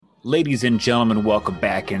Ladies and gentlemen, welcome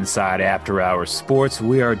back inside After Hours Sports.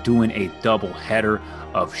 We are doing a double header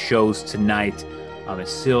of shows tonight.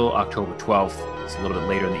 It's still October 12th. It's a little bit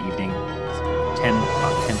later in the evening. It's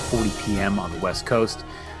 10:40 p.m. on the West Coast.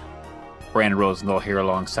 Brandon Rosenthal here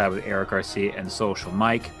alongside with Eric Garcia and Social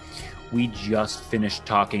Mike. We just finished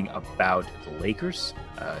talking about the Lakers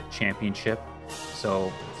championship.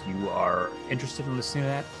 So if you are interested in listening to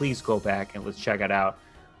that, please go back and let's check it out.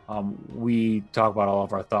 We talk about all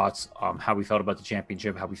of our thoughts, how we felt about the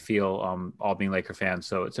championship, how we feel, all being Laker fans.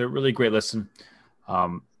 So it's a really great listen.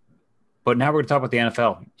 But now we're going to talk about the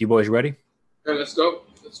NFL. You boys ready? Yeah, let's go.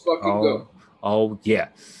 Let's fucking go. Oh, yeah.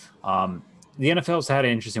 The NFL's had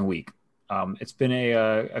an interesting week. It's been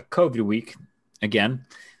a COVID week again.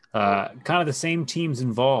 Kind of the same teams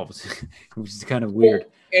involved, which is kind of weird.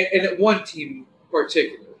 And one team in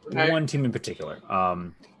particular. Right? One team in particular.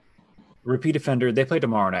 Repeat offender. They play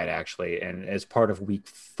tomorrow night, actually, and as part of week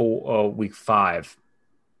 5.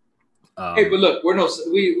 Hey, but look, we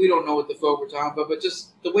don't know what the fuck we're talking about, but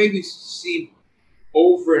just the way we see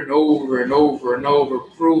over and over and over and over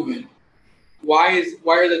proven why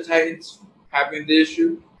are the Titans having the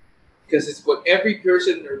issue? Because it's what every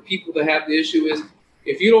person or people that have the issue is.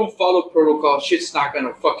 If you don't follow protocol, shit's not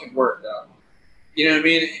gonna fucking work out. You know what I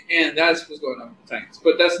mean? And that's what's going on with the Titans.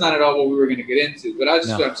 But that's not at all what we were going to get into. But that's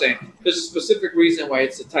just what I'm saying. There's a specific reason why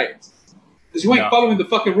it's the Titans. Because you ain't following the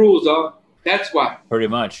fucking rules, dog. That's why. Pretty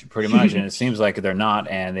much. And it seems like they're not.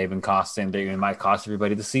 And they've been they might cost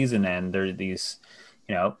everybody the season. And they're these,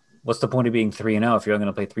 what's the point of being 3-0 if you're only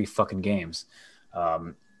going to play 3 fucking games?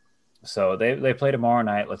 So they play tomorrow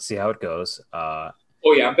night. Let's see how it goes. Oh,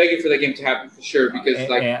 yeah. I'm begging for that game to happen for sure. Because,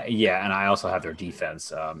 and I also have their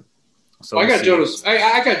defense. So I got Jonas.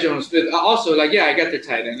 I got Jonas Smith. Also, I got the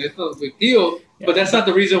tight end. It's not a big deal, but that's not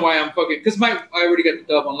the reason why I'm fucking. Because I already got the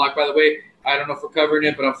dub unlocked. By the way, I don't know if we're covering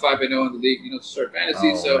it, but I'm 5-0 in the league. To start fantasy,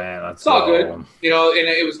 it's all good. And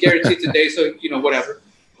it was guaranteed today, so whatever.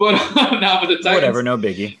 But now with the Titans, whatever, no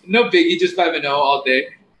biggie, just 5-0 all day.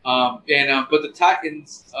 But the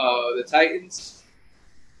Titans,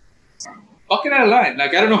 fucking out of line. I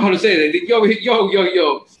don't know how to say that.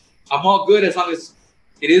 Yo, I'm all good as long as.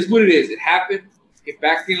 It is what it is. It happened. Get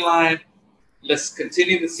back in line. Let's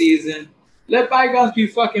continue the season. Let bygones be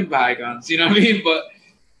fucking bygones. You know what I mean? But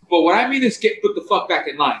what I mean is put the fuck back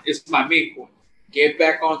in line. It's my main point. Get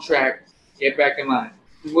back on track. Get back in line.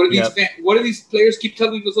 What do these players keep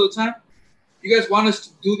telling us all the time? You guys want us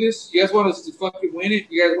to do this? You guys want us to fucking win it?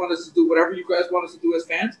 You guys want us to do whatever you guys want us to do as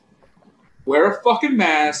fans? Wear a fucking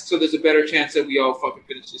mask so there's a better chance that we all fucking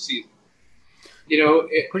finish the season.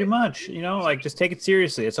 Pretty much, just take it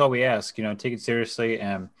seriously. That's all we ask, take it seriously.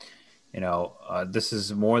 And, this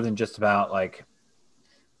is more than just about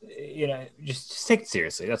just take it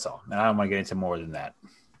seriously. That's all. And I don't want to get into more than that.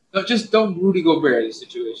 No, just don't Rudy Gobert this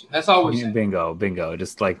situation. That's all we're saying. Bingo.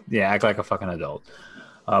 Just act like a fucking adult.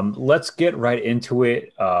 Let's get right into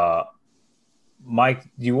it. Mike,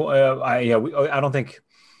 I don't think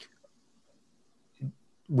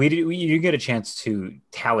you didn't get a chance to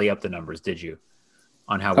tally up the numbers, did you?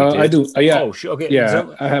 On how we did. I do. Yeah. Oh, okay.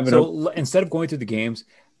 Yeah, I have it. So instead of going through the games,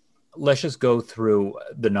 let's just go through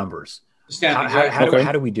the numbers.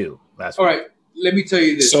 How do we do last week? All right. Let me tell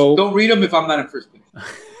you this. So, don't read them if I'm not in first place.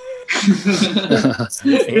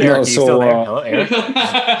 Eric, you still there? Hello, Eric.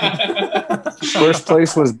 First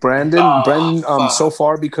place was Brandon. So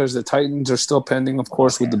far, because the Titans are still pending, of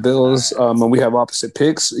course, with the Bills, and we have opposite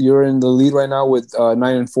picks. You're in the lead right now with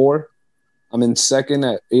 9-4. I'm in second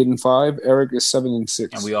at 8-5. Eric is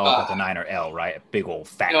 7-6. And we all got the Niner L, right? A big old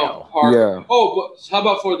fat L. Yeah. Oh, but how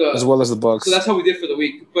about for the as well as the Bucks? So that's how we did for the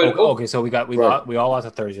week. But okay. So we all lost a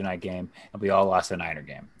Thursday night game, and we all lost a Niner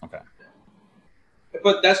game. Okay.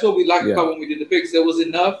 But that's what we liked about when we did the picks. There was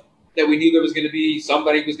enough that we knew there was going to be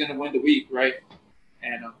somebody who was going to win the week, right?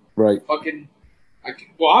 And right.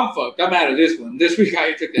 I'm fucked. I'm out of this one. This week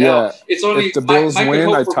I took the L. It's only if the Bills win,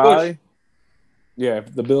 I tie. Yeah,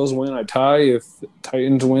 if the Bills win, I tie. If the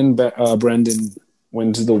Titans win, Brandon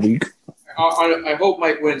wins the week. I hope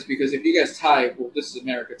Mike wins because if you guys tie, well, this is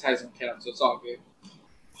America. Ties don't count, so it's all good.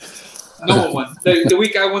 No one won. The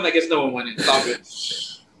week I won, I guess no one won it. It's all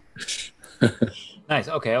good. Nice.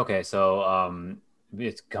 Okay. So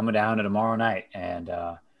it's coming down to tomorrow night, and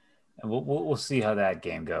we'll see how that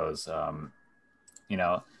game goes.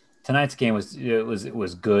 Tonight's game was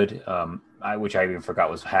good. Which I even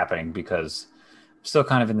forgot was happening because I'm still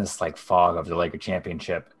kind of in this fog of the Laker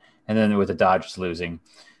championship, and then with the Dodgers losing,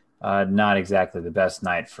 not exactly the best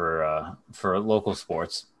night for local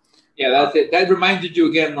sports. Yeah, that's it. That reminded you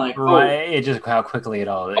again, right? It just how quickly it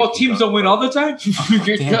all. Teams don't win all the time.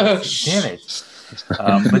 Damn it!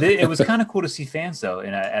 But it was kind of cool to see fans though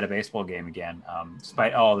at a baseball game again,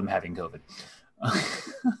 despite all of them having COVID.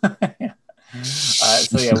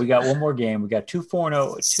 So yeah, we got one more game. We got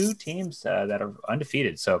 2-4-0, two teams that are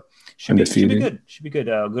undefeated. So should be good. Should be good.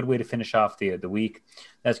 A good way to finish off the week.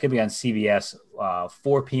 That's gonna be on CBS,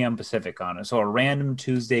 4 p.m. Pacific on it. So a random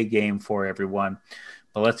Tuesday game for everyone.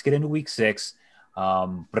 But let's get into week 6.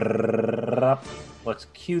 Let's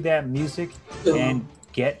cue that music and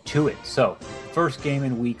get to it. So first game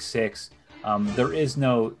in week 6. There is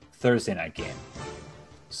no Thursday night game.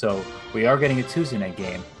 So we are getting a Tuesday night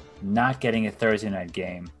game, not getting a Thursday night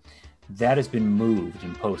game. That has been moved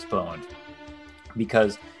and postponed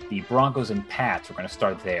because the Broncos and Pats are going to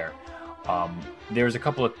start there. There's a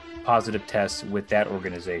couple of positive tests with that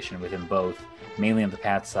organization, within both, mainly on the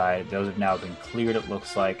Pats side. Those have now been cleared, it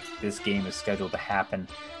looks like. This game is scheduled to happen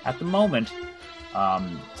at the moment,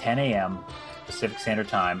 10 a.m. Pacific Standard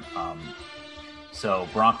Time. So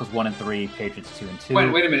Broncos 1-3, Patriots 2-2.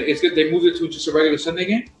 Wait a minute. It's good. They moved it to just a regular Sunday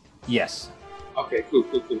game? Yes. Okay, cool.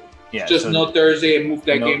 Yeah, just no Thursday and move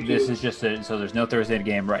that game. This is just so there's no Thursday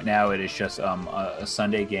game right now. It is just a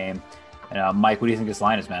Sunday game. And Mike, what do you think this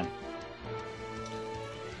line is, man?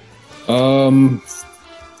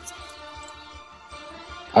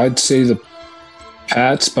 I'd say the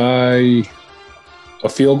Pats by a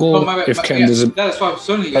field goal. Cam doesn't. That's why I'm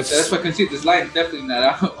telling you. That's why I can see this line definitely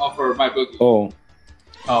not out for my bookie. Oh,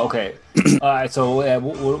 okay. All right, so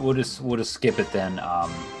we'll just skip it then.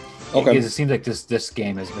 Okay. Because it seems like this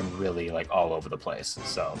game has been really like all over the place.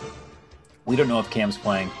 So we don't know if Cam's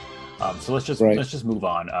playing. So let's just move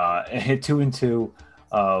on. 2-2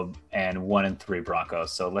 and 1-3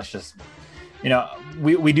 Broncos. So let's just,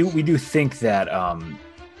 we do think that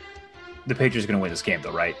the Patriots are going to win this game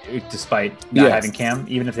though, right? Despite not having Cam,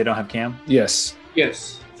 even if they don't have Cam. Yes,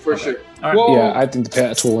 for sure. All right. Yeah, I think the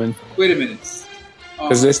Pats will win. Wait a minute,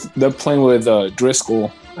 because they're playing with Driscoll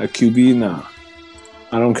at QB now.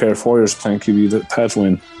 I don't care if Hoyer's playing QB. The Pats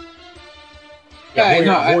win.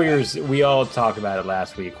 Yeah, Hoyer's. We all talked about it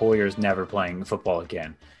last week. Hoyer's never playing football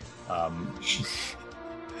again.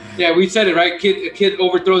 Yeah, we said it right. A kid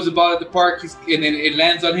overthrows the ball at the park, and then it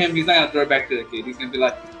lands on him. He's not gonna throw it back to the kid. He's gonna be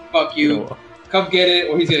like, "Fuck you, come get it,"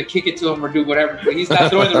 or he's gonna kick it to him or do whatever. But he's not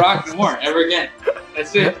throwing the rock anymore ever again.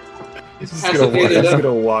 That's it. He's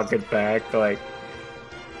gonna walk it back like.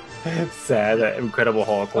 Sad, Incredible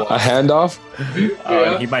Hulk. A handoff?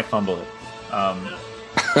 He might fumble it.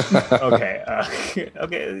 Okay.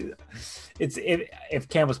 Okay. It's if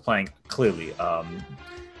Cam was playing, clearly, I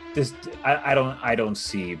don't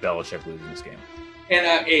see Belichick losing this game. And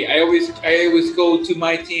I always go to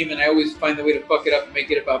my team, and I always find a way to fuck it up and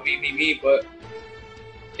make it about me. But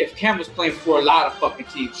if Cam was playing for a lot of fucking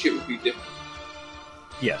teams, shit would be different.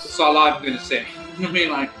 Yes. That's all I'm gonna say. I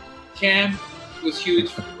mean, like Cam was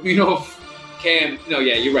huge, Cam. No,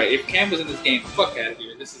 yeah, you're right. If Cam was in this game, fuck out of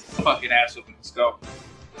here. This is a fucking asshole. Let's go.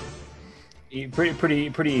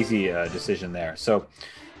 Pretty easy decision there. So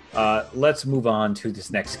let's move on to this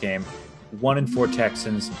next game. 1-4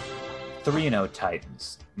 Texans, 3-0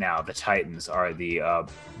 Titans. Now the Titans are the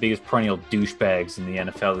biggest perennial douchebags in the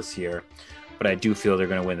NFL this year, but I do feel they're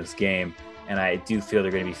going to win this game, and I do feel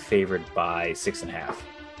they're going to be favored by 6.5.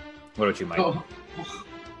 What about you, Mike? Oh.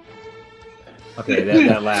 Okay,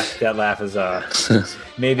 that laugh is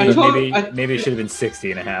maybe it should have been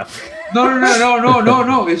 60.5.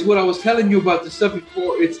 No. It's what I was telling you about the stuff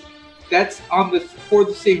before. That's for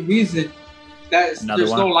the same reason. There's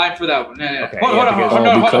no line for that one. No. Okay, hold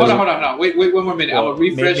on. Wait one more minute. Well, I'm gonna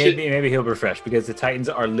refresh it. Maybe he'll refresh because the Titans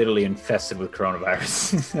are literally infested with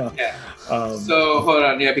coronavirus. So, yeah. So hold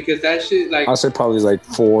on, because that shit I'll say probably like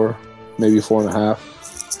 4, maybe 4.5.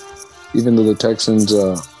 Even though the Texans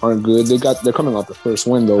aren't good, they're coming off the first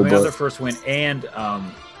win though. Their first win, and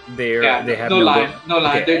they have no line.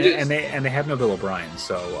 Okay, and they have no Bill O'Brien.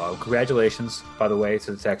 So congratulations, by the way,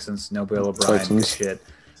 to the Texans. No Bill O'Brien. Good shit.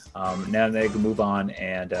 Now they can move on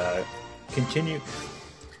and continue.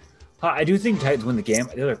 I do think Titans win the game.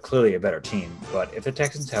 They're clearly a better team, but if the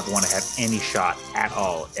Texans want to have any shot at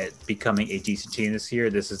all at becoming a decent team this year,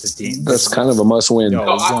 this is the team. That's kind of a must-win. No,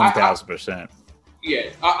 1,000%.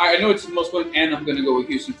 Yeah, I know it's the most fun, and I'm going to go with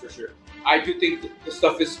Houston for sure. I do think the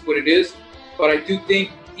stuff is what it is, but I do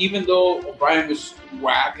think even though O'Brien was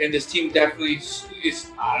whack, and this team definitely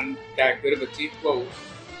is not that good of a team. Whoa.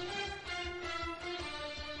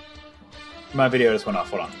 My video just went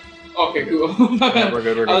off. Hold on. Okay, cool. We're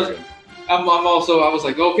good. I was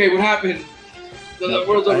like, okay, what happened? The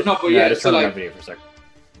world's open up, but I just turned on my video for a second.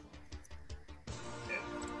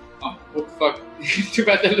 Oh, what the fuck? Too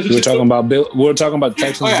bad that we were talking about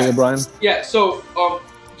Texans, Bill O'Brien. Yeah. So,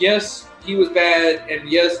 yes, he was bad, and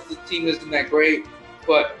yes, the team isn't that great,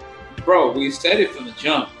 but bro, we said it from the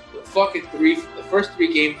jump. The first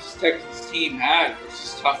three games Texas team had was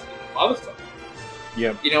just tough than a motherfucker.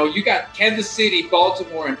 Yep. You know, you got Kansas City,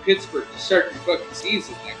 Baltimore, and Pittsburgh to start your fucking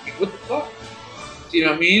season. Like, what the fuck? Do you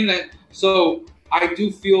know what I mean? So I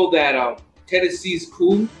do feel that Tennessee's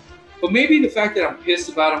cool, but maybe the fact that I'm pissed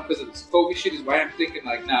about them because of this COVID shit is why I'm thinking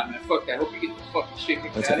like, nah, man, fuck that. I hope you get the fucking shit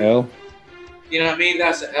kicked out of you. That's an L. You know what I mean?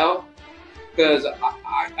 That's an L. Because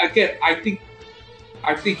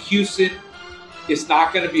I think Houston is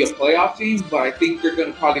not going to be a playoff team, but I think they're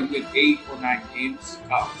going to probably win 8 or 9 games.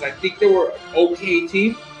 Because I think they were an okay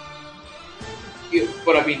team.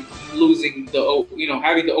 But I mean, having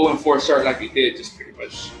the 0-4 start like they did just pretty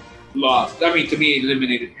much lost. I mean, to me, it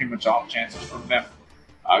eliminated pretty much all chances from them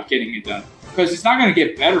getting it done. Because it's not going to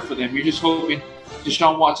get better for them. You're just hoping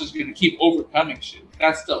Deshaun Watson's going to keep overcoming shit.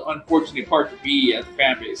 That's the unfortunate part to be as a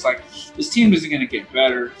fan base. Like, this team isn't going to get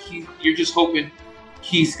better. You're just hoping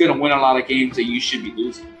he's going to win a lot of games that you should be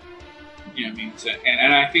losing. You know what I mean? So,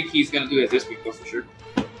 and I think he's going to do that this week, though, for sure.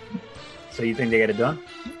 So you think they get it done?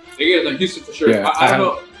 They get it done, Houston, for sure. Yeah, I don't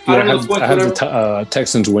know. I have the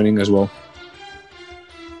Texans winning as well.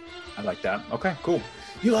 I like that. Okay, cool.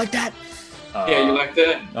 You like that? Yeah, you like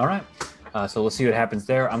that? All right. So let's see what happens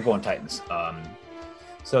there. I'm going Titans.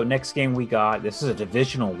 So next game we got, this is a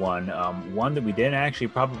divisional one, one that we didn't actually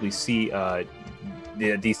probably see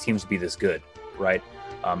these teams be this good, right?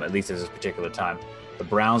 At least at this particular time. The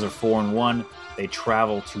Browns are 4-1. They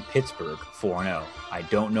travel to Pittsburgh 4-0. I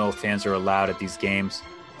don't know if fans are allowed at these games.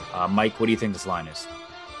 Mike, what do you think this line is?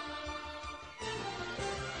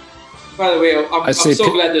 By the way, I'm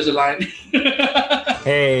so glad there's a line.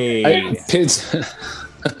 Hey.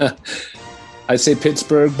 I'd say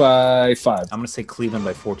Pittsburgh by 5. I'm going to say Cleveland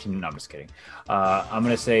by 14. No, I'm just kidding. I'm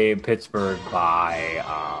going to say Pittsburgh by...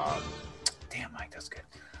 damn, Mike, that's good.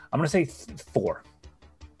 I'm going to say 4.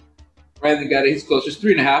 Brandon got it. He's close. Just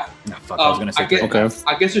 3.5. No, fuck, I was going to say 3. Okay.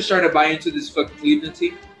 I guess they're starting to buy into this fucking Cleveland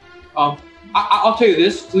team. I'll tell you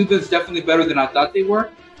this. Cleveland's definitely better than I thought they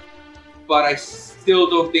were. But I still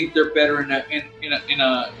don't think they're better in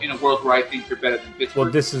a world where I think they're better than Pittsburgh.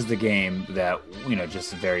 Well, this is the game that,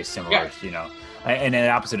 just very similar, And the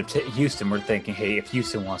opposite of Houston, we're thinking, hey, if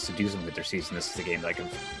Houston wants to do something with their season, this is the game.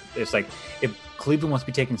 It's like if Cleveland wants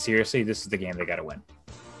to be taken seriously, this is the game they got to win.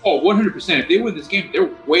 Oh, 100%. If they win this game, they're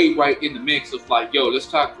way right in the mix of like, yo, let's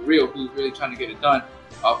talk for real. Who's really trying to get it done?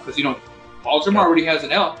 Because, Baltimore already has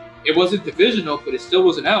an L. It wasn't divisional, but it still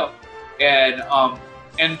was an L.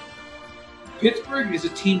 And Pittsburgh is a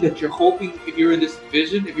team that you're hoping, if you're in this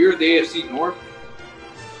division, if you're in the AFC North,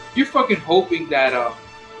 you're fucking hoping that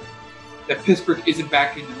Pittsburgh isn't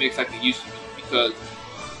back in the mix like they used to be, because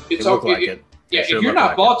it's okay. Like it. Yeah, if you're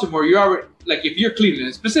not Baltimore, you're already, like, if you're Cleveland,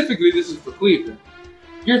 and specifically this is for Cleveland,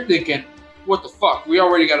 you're thinking, what the fuck? We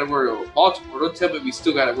already got to worry about Baltimore. Don't tell me we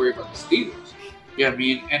still got to worry about the Steelers. You know what I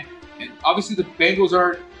mean? And obviously the Bengals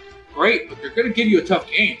aren't great, but they're going to give you a tough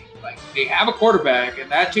game. Like, they have a quarterback, and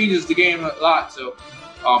that changes the game a lot. So,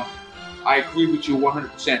 I agree with you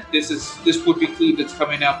 100%. This would be Cleveland's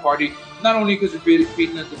coming out party, not only because we're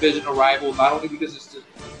beating a divisional rival, not only because it's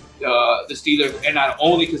the Steelers, and not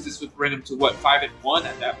only because this would bring them to 5-1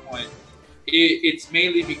 at that point. It's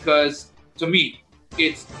mainly because, to me,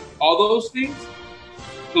 it's all those things,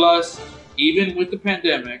 plus even with the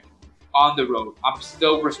pandemic on the road, I'm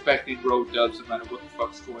still respecting road dubs no matter what the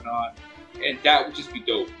fuck's going on. And that would just be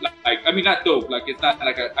dope. Not dope. Like, it's not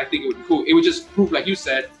like I think it would be cool. It would just prove, like you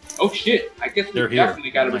said, oh shit, I guess we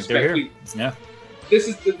definitely got to respect Cleveland. Yeah. This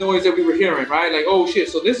is the noise that we were hearing, right? Like, oh shit,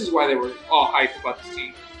 so this is why they were all hyped about this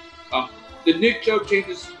team. The Nick Chubb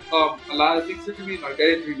changes a lot of things for me. Like,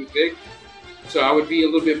 that injury was big. So I would be a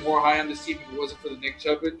little bit more high on this team if it wasn't for the Nick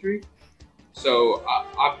Chubb injury. So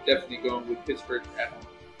I'm definitely going with Pittsburgh at home.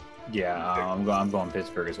 Yeah, I'm going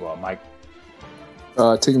Pittsburgh as well. Mike?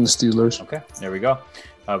 Taking the Steelers. Okay, there we go.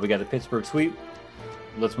 We got the Pittsburgh sweep.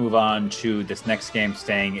 Let's move on to this next game,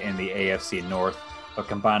 staying in the AFC North, but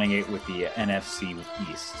combining it with the NFC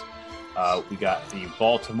East. We got the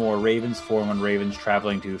Baltimore Ravens, 4-1 Ravens,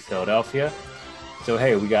 traveling to Philadelphia. So,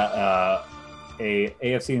 hey, we got a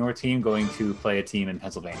AFC North team going to play a team in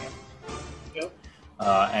Pennsylvania. Yep.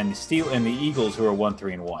 And the Eagles, who are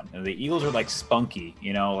 1-3-1. And the Eagles are like spunky,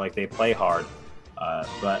 like they play hard.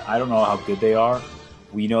 But I don't know how good they are.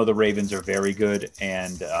 We know the Ravens are very good,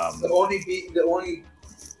 and the only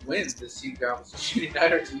win this season was a shitty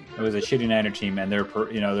Niner team. It was a shitty Niner team, and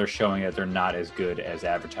they're showing that they're not as good as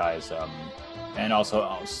advertised, and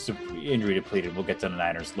also injury depleted. We'll get to the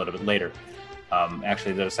Niners a little bit later.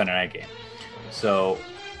 Actually, the Sunday night game. So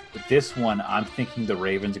With this one, I'm thinking the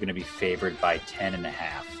Ravens are going to be favored by 10.5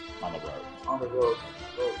 on the road. On the road.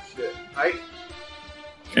 Oh shit, Mike.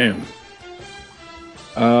 Damn.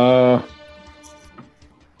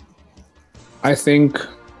 I think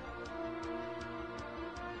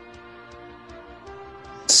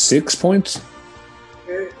 6 points.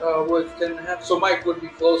 Okay, with 10.5. So Mike would be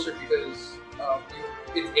closer because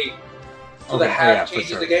it's 8. So the half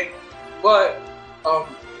changes the game. But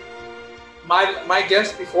my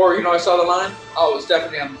guess before I saw the line, I was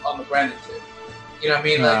definitely on the Brandon tip. You know what I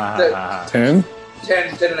mean? Like 10?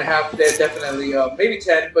 10.5. They're definitely maybe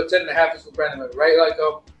 10, but 10.5 is for Brandon, right? Like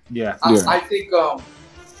I think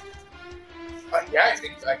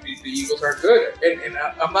I think the Eagles are good, and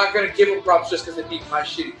I'm not gonna give them props just because they beat my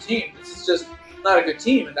shitty team. This is just not a good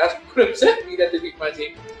team, and that's what upset me that they beat my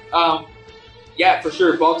team. Yeah, for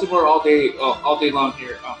sure, Baltimore all day long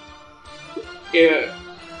here. Yeah,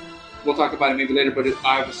 we'll talk about it maybe later, but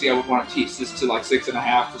obviously I would want to teach this to like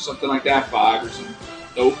 6.5 or something like that, 5 or something.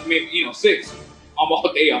 No, maybe 6. I'm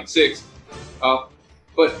all day on 6.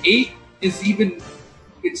 But 8 is even.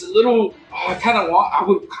 It's a little. I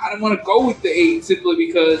would kind of want to go with the 8 simply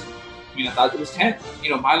because I thought it was 10.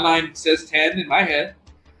 My line says 10 in my head.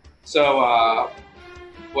 So,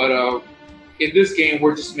 but in this game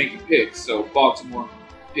we're just making picks. So Baltimore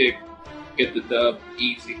pick, get the dub,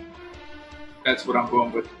 easy. That's what I'm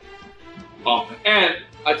going with. And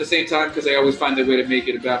at the same time, because I always find a way to make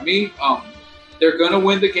it about me, they're gonna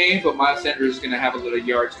win the game, but Miles Sanders is gonna have a little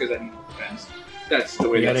yards because I need defense. That's the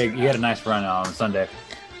way. You had a nice run on Sunday.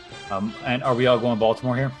 And are we all going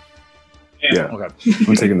Baltimore here? Yeah. Okay.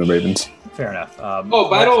 I'm taking the Ravens. Fair enough.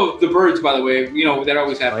 Battle of the Birds, by the way. That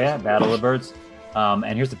always happens. Oh yeah, Battle of Birds.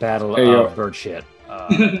 And here's the Battle of Bird shit.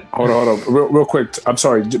 Hold on. Real quick. I'm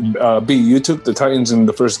sorry. B, you took the Titans in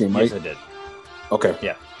the first game, right? Yes, I did. Okay.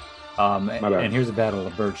 Yeah. And here's the Battle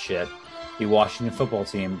of Bird shit. The Washington football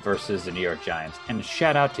team versus the New York Giants. And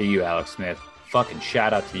shout out to you, Alex Smith. Fucking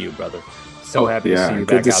shout out to you, brother. So happy to see you back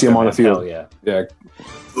good to see him on the field. Yeah.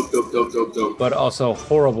 Dope. But also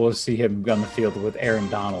horrible to see him on the field with Aaron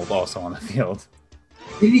Donald also on the field.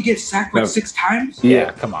 Did he get sacked 6 times?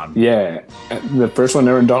 Yeah, come on. Yeah. The first one,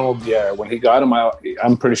 Aaron Donald, when he got him,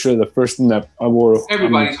 I'm pretty sure the first thing that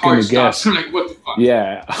everybody's heart stops. Like, what the fuck?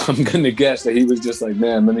 Yeah, I'm going to guess that he was just like,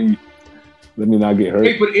 man, let me not get hurt.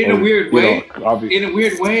 Hey, but in a weird way,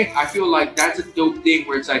 I feel like that's a dope thing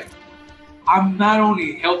where it's like, I'm not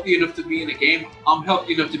only healthy enough to be in a game, I'm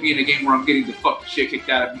healthy enough to be in a game where I'm getting the fucking shit kicked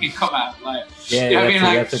out of me and come out. Like,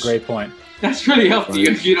 that's a great point. That's really healthy.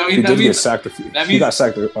 Right. He did get sacked he got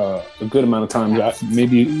sacked a good amount of times.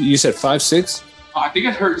 Maybe you said 5, 6? I think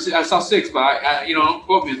I saw 6, but I don't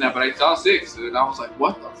quote me on that, but I saw 6, and I was like,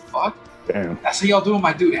 what the fuck? Damn. That's how y'all doing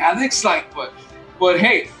my dude Alex? Like, but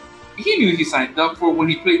hey, he knew he signed up for when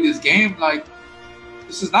he played this game. Like,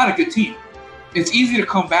 this is not a good team. It's easy to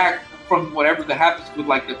come back from whatever that happens with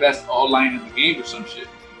like the best all line in the game or some shit.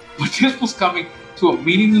 But this was coming to a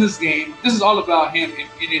meaningless game. This is all about him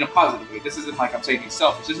in a positive way. This isn't like I'm saying he's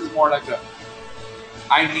selfish. This is more like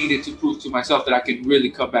I needed to prove to myself that I can really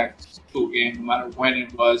come back to a game no matter when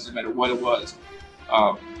it was, no matter what it was.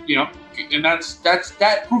 And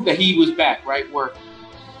that proved that he was back, right? Where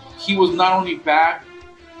he was not only back,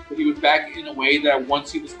 but he was back in a way that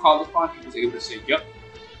once he was called upon, he was able to say, yep,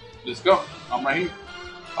 let's go. I'm right here.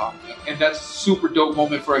 And that's a super dope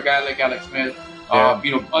moment for a guy like Alex Smith. Us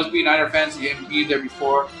being Niner fans, him being there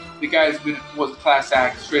before, the guy's was a class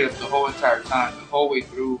act straight up the whole entire time, the whole way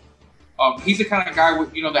through. He's the kind of guy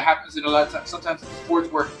that happens in a lot of times, sometimes in sports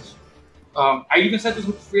where I even said this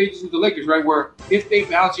with the free agents with the Lakers, right? Where if they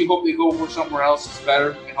bounce, you hope they go for somewhere else that's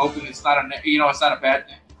better, and hoping it's not a bad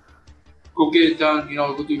thing. Go get it done,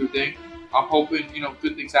 go do your thing. I'm hoping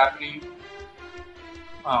good things happen to you.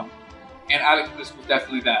 And Alex Smith was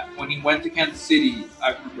definitely that. When he went to Kansas City,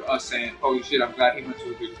 I remember us saying, "Holy shit, I'm glad he went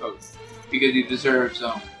to a good coach because he deserves."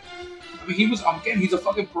 He's a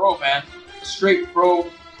fucking pro, man, a straight pro.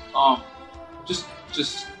 Just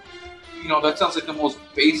that sounds like the most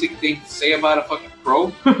basic thing to say about a fucking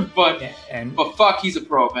pro, but fuck, he's a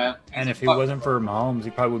pro, man. And if he wasn't for Mahomes, he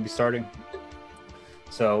probably would be starting.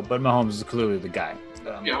 So, but Mahomes is clearly the guy.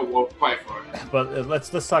 We'll fight for it. But let's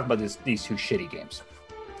talk about these 2 shitty games.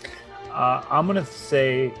 I'm going to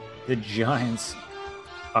say the Giants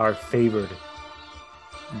are favored.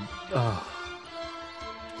 I'm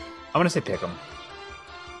going to say pick them.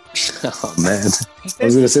 Oh, man. I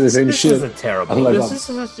was going to say the same shit. This is a terrible game. I was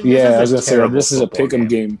going to say this is a pick 'em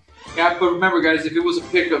game. Yeah, but remember, guys, if it was a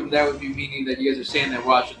pick 'em, that would be meaning that you guys are saying that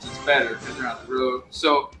Washington's better because they're on the road.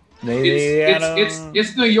 So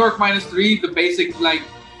it's New York -3, the basic, like,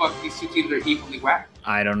 fuck, these 2 teams are equally whacked.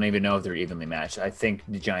 I don't even know if they're evenly matched. I think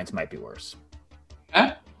the Giants might be worse.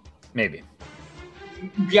 Huh? Maybe.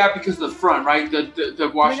 Yeah, because of the front, right? The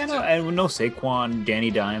Washington. And no Saquon, Danny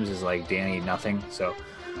Dimes is like Danny nothing. So,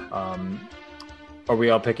 are we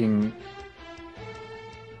all picking?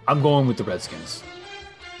 I'm going with the Redskins.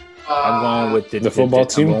 I'm going with the football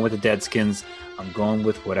team. I'm going with the Deadskins. I'm going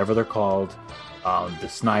with whatever they're called, the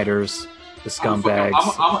Snyders, the scumbags.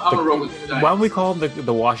 I'm gonna roll with the Giants. Why don't we call them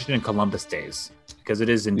the Washington and Columbus days? Because it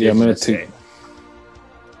is Indigenous Day.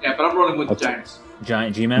 Yeah, but I'm rolling with the Giants.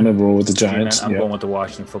 Giant G-Man? I'm going to roll with the Giants. G-Man. I'm going with the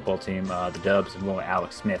Washington football team, the Dubs. I'm going with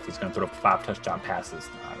Alex Smith. He's going to throw 5 touchdown passes.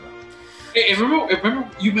 I don't know. Hey, remember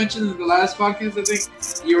you mentioned in the last podcast, I think,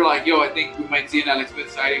 you were like, yo, I think we might see an Alex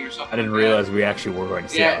Smith sighting or something. I didn't realize we actually were going to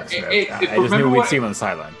see Alex Smith. I just knew we'd see him on the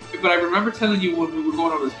sideline. But I remember telling you when we were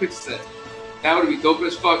going over this picks set, that would be dope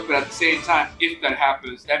as fuck, but at the same time, if that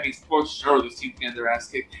happens, that means for sure this team can get their ass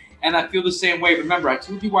kicked. And I feel the same way. Remember, I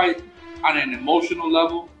told you why, on an emotional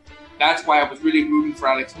level, that's why I was really rooting for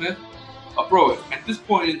Alex Smith. Bro, at this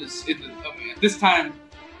point at this time,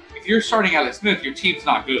 if you're starting Alex Smith, your team's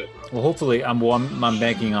not good, bro. Well, hopefully, I'm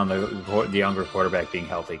banking on the younger quarterback being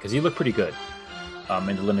healthy because he looked pretty good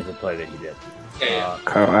in the limited play that he did.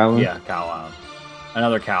 Kyle Allen? Yeah, Kyle Allen.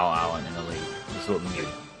 Another Kyle Allen in the league. This is what we need.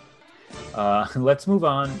 Let's move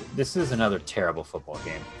on. This is another terrible football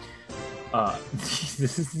game.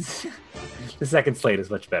 The second slate is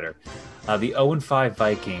much better. The 0-5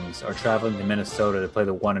 Vikings are traveling to Minnesota to play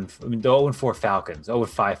the 0-4 Falcons.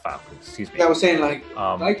 0-5 Falcons. Excuse me. Yeah, I was saying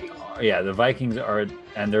Vikings. Yeah, the Vikings are,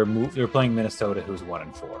 and they're playing Minnesota, who's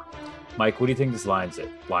 1-4. Mike, what do you think this line is?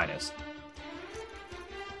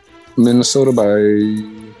 Minnesota by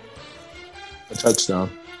a touchdown.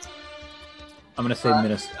 I'm gonna say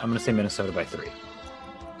Minnesota by 3.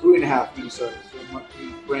 3.5 Minnesota. So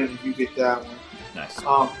Brandon, you get that one. Nice.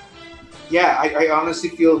 Yeah, I honestly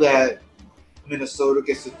feel that Minnesota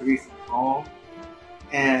gets the 3 from home,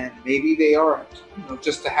 and maybe they are,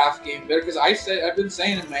 just a half game better. Because I've been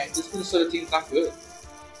saying it, man. This Minnesota team's not good.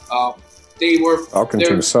 They were. Falcon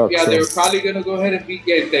team sucks. Yeah, they were probably gonna go ahead and beat.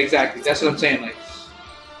 Yeah, exactly. That's what I'm saying. Like,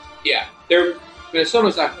 yeah,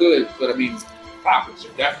 Minnesota's not good, but I mean, Falcons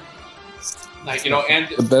are definitely. And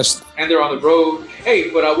the best, and they're on the road.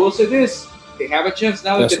 Hey, but I will say this: they have a chance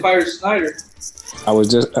now that they fired Snyder. I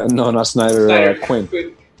was just not Snyder. Quinn.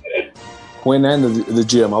 Quinn and the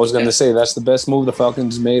GM. I was going to say that's the best move the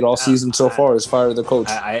Falcons made all season so far is fire the coach.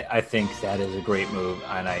 I think that is a great move,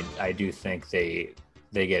 and I do think they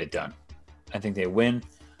get it done. I think they win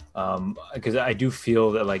because I do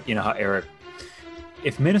feel that, like, how Eric.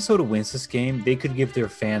 If Minnesota wins this game, they could give their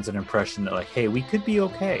fans an impression that, like, hey, we could be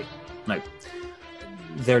okay. Like,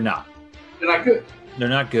 they're not. They're not good. They're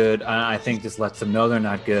not good. I think this lets them know they're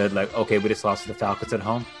not good. Like, okay, we just lost to the Falcons at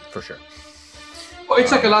home, for sure. Well,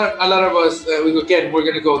 it's like a lot of us. We're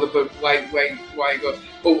gonna go. But why go?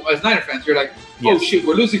 Oh, as Niner fans, you're like, oh shit,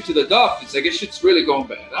 we're losing to the Dolphins. I guess shit's really going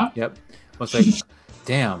bad, huh? Yep. Well, it's like,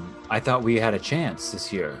 damn, I thought we had a chance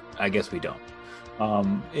this year. I guess we don't.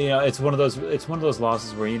 It's one of those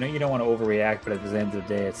losses where you don't want to overreact, but at the end of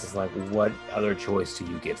the day, it's just like, what other choice do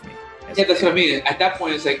you give me? Yeah, that's what I mean. At that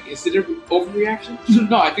point, it's like, is it an overreaction?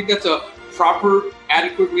 No, I think that's a proper,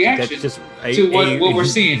 adequate reaction to what we're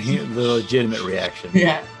seeing. The legitimate reaction.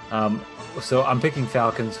 Yeah. So I'm picking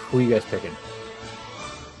Falcons. Who are you guys picking?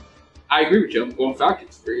 I agree with you. I'm going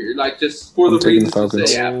Falcons for here. Like, just for the reasons to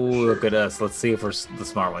say, yeah. Oh, look at us. Let's see if we're the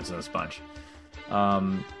smart ones in this bunch.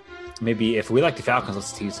 Maybe if we like the Falcons,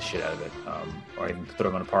 let's tease the shit out of it, or even throw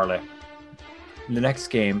them on a parlay. The next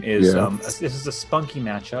game is this is a spunky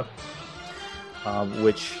matchup,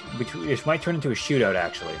 which might turn into a shootout.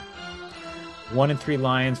 Actually, 1-3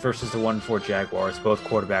 Lions versus the 1-4 Jaguars. Both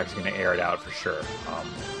quarterbacks are going to air it out for sure.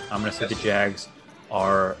 I'm going to say the Jags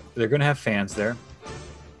they're going to have fans there.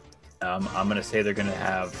 I'm going to say they're going to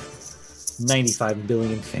have 95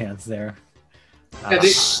 billion fans there.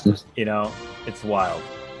 It's wild.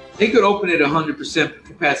 They could open it 100%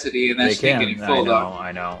 capacity, and that's getting filled up.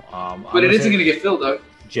 I know. But it isn't going to get filled up.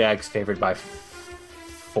 Jags favored by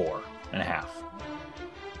 4.5.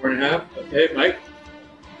 4.5. Okay, Mike.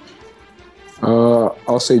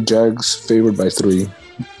 I'll say Jags favored by 3.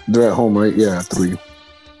 They're at home, right? Yeah, 3.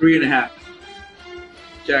 3.5.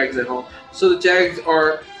 Jags at home. So the Jags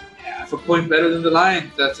are half a point better than the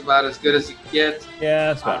Lions. That's about as good as it gets. Yeah,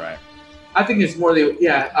 that's about right. I think it's more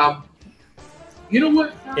you know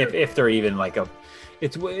what? If they're even like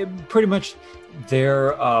it's pretty much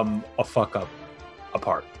they're a fuck up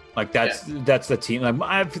apart. Like that's the team. Like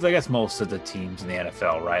I feel like that's most of the teams in the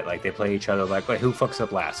NFL, right? Like they play each other. Like who fucks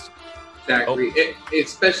up last? Exactly.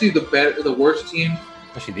 Especially the worst team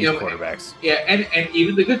especially these quarterbacks. Yeah, and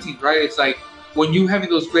even the good teams, right? It's like when you having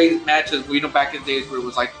those great matches, back in the days where it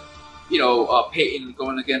was like, Peyton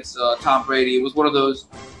going against Tom Brady. It was one of those.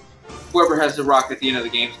 Whoever has the rock at the end of the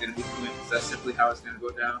game is going to be the win. That's simply how it's going to go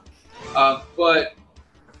down. But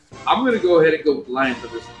I'm going to go ahead and go with Lions for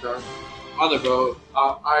this one. On the road,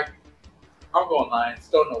 I'm going Lions.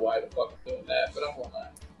 Don't know why the fuck I'm doing that, but I'm going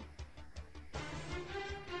Lions.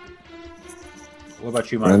 What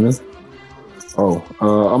about you, Mike? I'm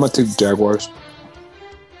going to take Jaguars.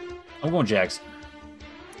 I'm going Jags.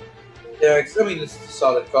 Yeah, I mean, this is a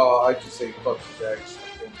solid call. I just say fuck the Jags.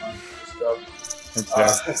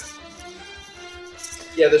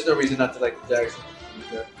 Yeah, there's no reason not to like the Jags.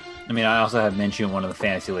 I mean, I also have Minshew in one of the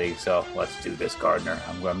fantasy leagues, so let's do this, Gardner.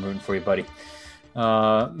 I'm rooting for you, buddy.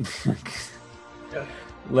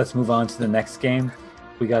 Let's move on to the next game.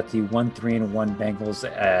 We got the 1-3-1 Bengals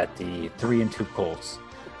at the 3-2 Colts.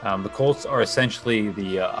 The Colts are essentially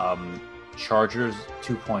the Chargers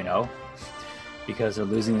 2.0 because they're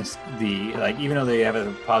losing even though they have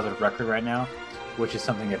a positive record right now, which is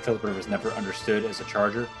something that Philip Rivers never understood as a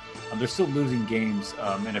Charger. They're still losing games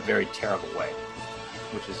in a very terrible way,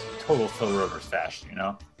 which is total Phil Rivers fashion,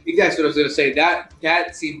 Exactly what I was going to say.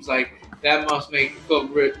 That seems like that must make Phil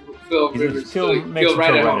Rivers feel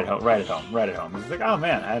right at home. Right at home. It's like, oh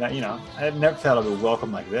man, I've never felt a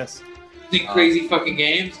welcome like this. Crazy fucking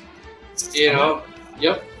games,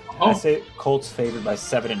 Yep. I say Colts favored by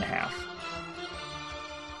 7.5.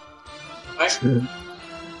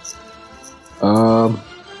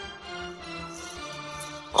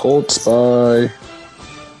 Colts by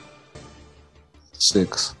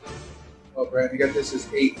 6. Oh, Brandon, you got this as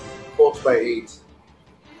 8. Colts by 8.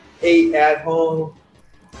 8 at home.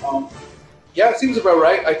 Yeah, it seems about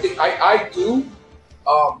right. I think I do.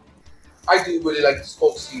 I do really like this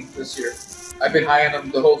Colts team this year. I've been high on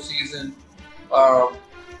them the whole season.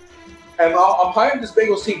 And I'm high on this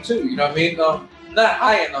Bengals team too. You know what I mean? Not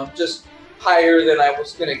high on them, just higher than I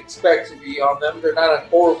was going to expect to be on them. They're not a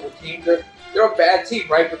horrible team. They're a bad team,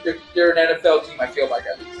 right? But they're an NFL team, I feel like,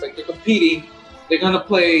 at least. Like, they're competing. They're going to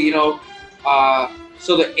play,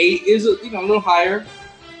 so the 8 is, a little higher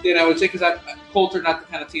than I would say because Colts are not the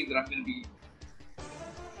kind of team that I'm going to be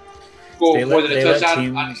going more than a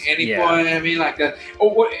touchdown on any point. I mean, like that.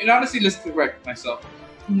 And honestly, let's correct myself.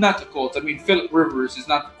 Not the Colts. I mean, Philip Rivers is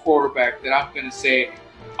not the quarterback that I'm going to say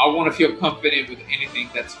I want to feel confident with anything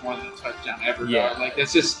that's more than a touchdown ever. Yeah. Like,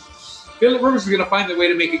 that's just... Philip Rivers is going to find a way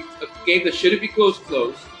to make a game that shouldn't be close. You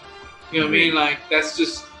know what I mean? Like, that's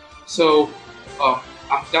just... So, I'm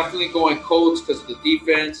definitely going Colts because of the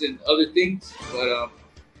defense and other things.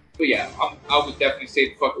 But yeah, I would definitely stay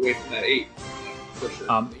the fuck away from that 8. For sure.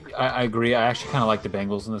 I agree. I actually kind of like the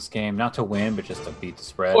Bengals in this game. Not to win, but just to beat the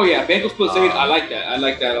spread. Oh, yeah. Bengals plus 8. I like that. I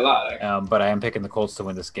like that a lot. But I am picking the Colts to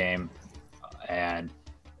win this game. And,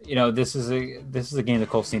 this is a game the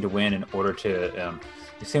Colts need to win in order to...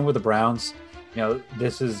 same with the Browns.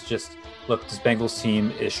 This is just... Look, this Bengals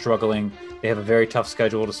team is struggling. They have a very tough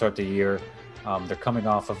schedule to start the year. They're coming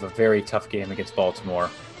off of a very tough game against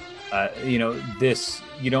Baltimore. You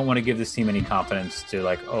don't want to give this team any confidence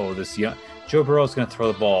to Joe Burrow is going to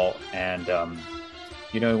throw the ball, and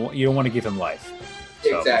you don't want to give him life.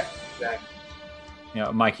 So, exactly.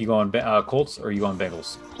 Mike, you going Colts or are you going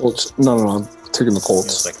Bengals? Colts. No, I'm taking the Colts.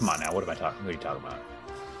 It's like, come on now, what am I talking? What are you talking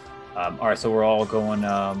about? All right, so we're all going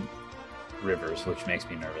Rivers, which makes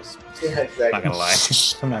me nervous. Yeah, exactly. I'm not gonna lie.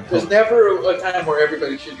 There's never a time where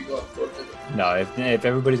everybody should be going for Rivers. No, if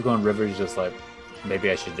everybody's going Rivers, just like maybe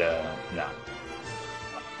I should not.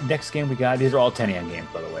 Next game we got. These are all 10 a.m. games,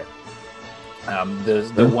 by the way.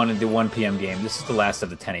 The 1 p.m. game. This is the last of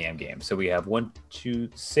the 10 a.m. games. So we have 1, 2,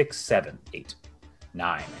 6, 7, 8,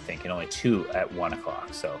 9, I think, and only 2 at 1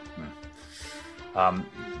 o'clock. So,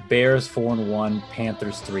 Bears 4-1,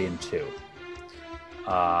 Panthers 3-2.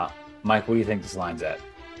 Mike, what do you think this line's at?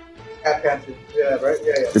 At Panthers, yeah, right?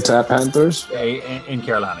 Yeah. It's at Panthers? Yeah, in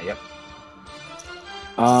Carolina, yep.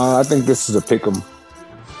 I think this is a pick 'em.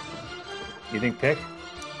 You think pick?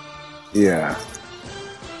 Yeah.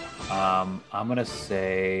 I'm going to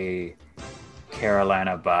say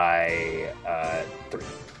Carolina by 3.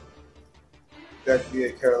 That could be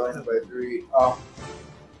a Carolina by 3.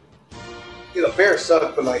 The Bears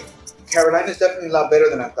suck, but Carolina's definitely a lot better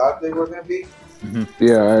than I thought they were going to be. Mm-hmm.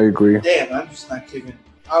 Yeah, I agree. Damn, I'm just not kidding.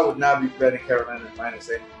 I would not be betting Carolina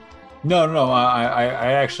 -8. No.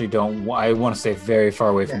 I actually don't. I want to stay very far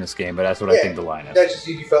away from this game, but that's what I think the line is. That's just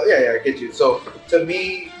you felt. Yeah, I get you. So to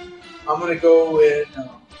me, I'm gonna go with.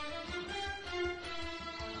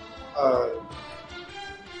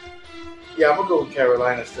 I'm gonna go with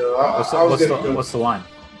Carolina still. What's the line?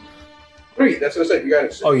 3. That's what I said. You got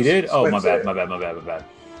it. Oh, you did? Oh, my bad.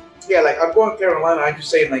 Yeah, like I'm going Carolina. I'm just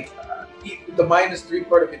saying, like the -3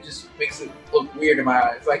 part of it just makes it look weird in my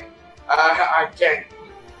eyes. Like I can't.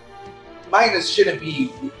 Minus shouldn't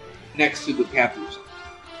be next to the Panthers.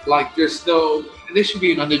 Like there's no, they should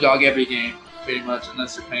be an underdog every game, pretty much,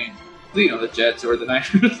 unless they're playing, the Jets or the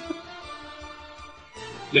Niners.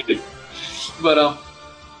 But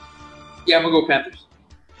yeah, I'm gonna go Panthers.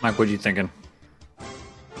 Mike, what are you thinking?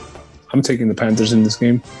 I'm taking the Panthers in this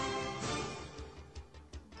game.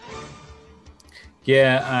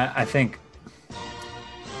 Yeah, I think.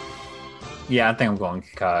 Yeah, I think I'm going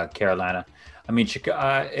Carolina. I mean,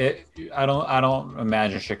 I don't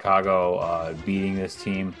imagine Chicago beating this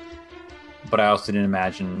team, but I also didn't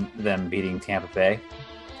imagine them beating Tampa Bay.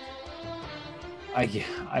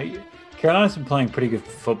 Carolina's been playing pretty good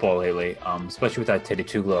football lately, especially without Teddy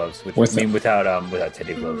Two Gloves. Without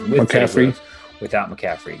Teddy Gloves, with McCaffrey, without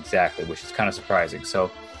McCaffrey, exactly, which is kind of surprising.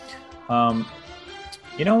 So,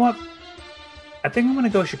 you know what? I think I'm going to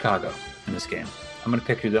go Chicago in this game. I'm going to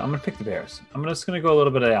pick the Bears. I'm just going to go a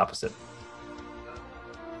little bit of the opposite.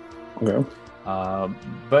 Okay.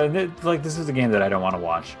 But this is a game that I don't want to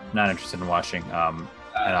watch. Not interested in watching. And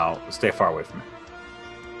I'll stay far away from it.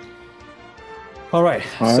 All right.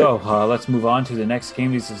 So let's move on to the next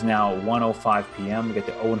game. This is now 1:05 p.m. We get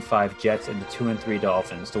the 0-5 Jets and the 2-3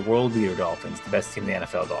 Dolphins. The world leader Dolphins, the best team in the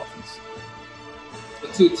NFL Dolphins. The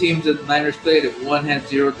two teams that the Niners played, if one had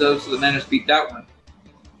 0 dubs, so the Niners beat that one.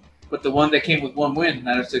 But the one that came with 1 win, the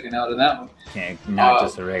Niners took an L in that one. Yeah, not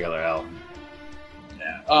just a regular L.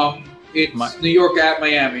 Yeah. It's New York at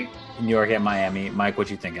Miami. New York at Miami. Mike, what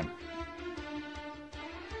you thinking?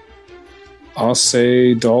 I'll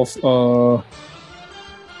say Dolphins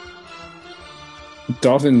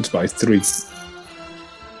by 3.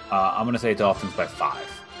 I'm going to say Dolphins by 5.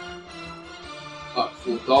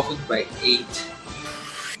 Dolphins by 8.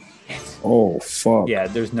 Oh, fuck. Yeah,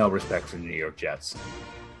 there's no respect for the New York Jets.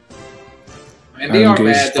 And they are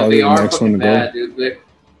bad, though. They are fucking bad, dude. But,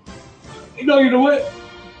 you know what?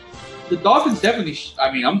 The Dolphins definitely.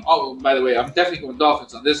 By the way, I'm definitely going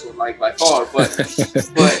Dolphins on this one, like by far. But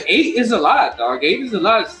 8 is a lot, dog. 8 is a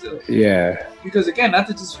lot still. Yeah. Because again, not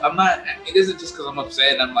to just. I'm not. It isn't just because I'm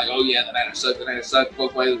upset. And I'm like, oh yeah, the Niners suck. The Niners suck.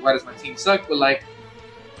 But why does my team suck? But like,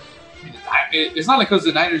 it's not like because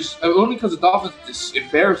the Niners. Only because the Dolphins just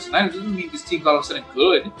embarrassed the Niners doesn't mean this team's all of a sudden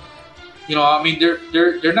good. You know, I mean,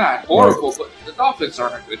 they're not horrible, but the Dolphins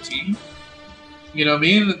aren't a good team. You know what I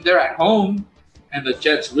mean? They're at home. And the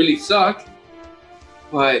Jets really suck.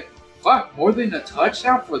 But fuck, more than a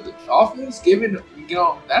touchdown for the Dolphins, given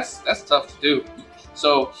that's tough to do.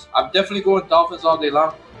 So I'm definitely going Dolphins all day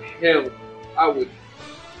long. Hell, I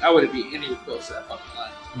wouldn't be anywhere close to that fucking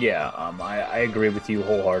line. Yeah, I agree with you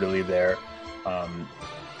wholeheartedly there. I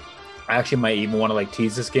actually might even want to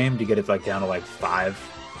tease this game to get it down to 5,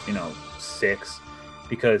 6,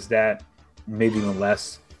 because that maybe even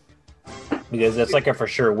less. Because that's a for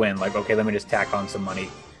sure win. Okay, let me just tack on some money.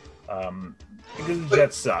 Because the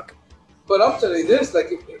Jets suck. But I'm telling you this,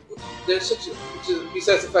 there's such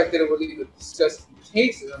besides the fact that it would even discuss the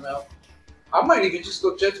taste of them out, I might even just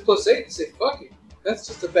go Jets plus 8 and say, fuck it. That's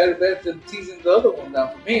just a better bet than teasing the other one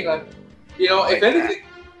down for me. If anything,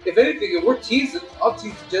 if we're teasing, I'll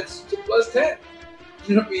tease the Jets to plus 10.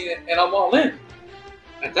 You know what I mean? And I'm all in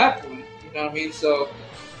at that point. You know what I mean? So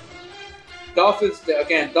Dolphins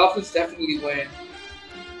definitely win,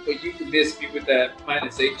 but you can miss me with that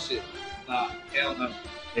 -8 shit. Nah, hell no.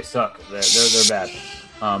 They suck. They're bad.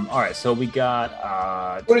 All right, so we got.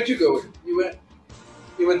 What did you go with?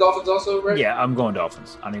 You went Dolphins also, right? Yeah, I'm going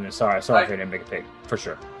Dolphins. I mean, sorry if I didn't make a pick for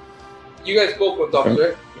sure. You guys both went Dolphins,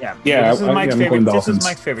 right? Yeah. Yeah. This is Mike's favorite. This is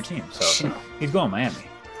Mike's favorite team, so he's going Miami.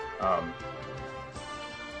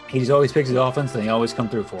 He's always picks the Dolphins, and they always come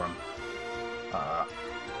through for him.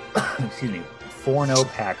 Excuse me, 4-0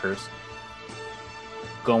 Packers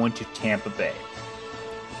going to Tampa Bay.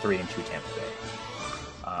 3-2 Tampa Bay.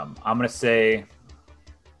 I'm going to say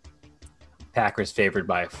Packers favored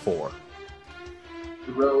by 4.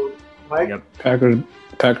 The road. Mike? Yep.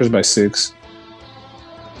 Packers by 6.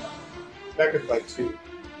 Packers by 2.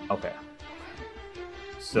 Okay.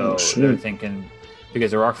 So they're thinking,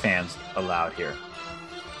 because there are fans allowed here.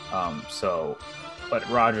 But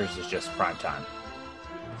Rodgers is just prime time.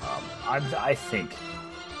 I think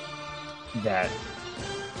that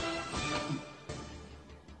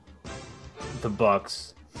the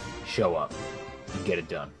Bucks show up and get it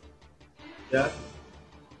done. Yeah.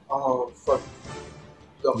 Oh fuck.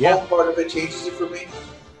 The home part of it changes it for me.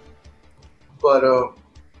 But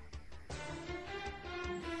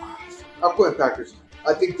I'm going Packers.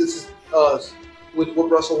 I think this is with what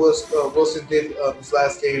Russell Wilson did this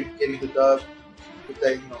last game, getting the dub with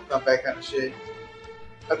that comeback kind of shit.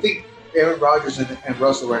 I think Aaron Rodgers and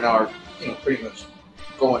Russell right now are pretty much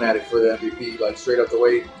going at it for the MVP, like straight up the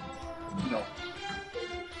way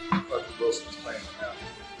fucking Wilson's playing right now.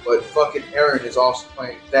 But fucking Aaron is also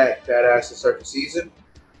playing that badass to start the season.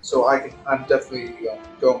 So I'm definitely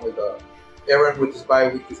going with Aaron with his bye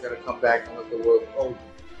week is going to come back and let the world. Oh, you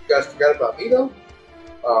guys forgot about me though.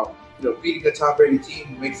 Beating a Tom Brady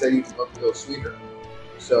team makes that even look a little sweeter.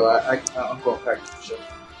 So I'm going Packers for sure.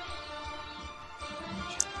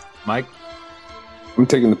 Mike? I'm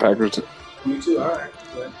taking the Packers. Me too. All right.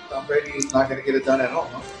 But Tom Brady is not going to get it done at home,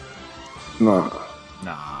 huh? No.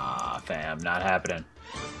 Nah, fam, not happening.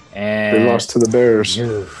 And They lost to the Bears.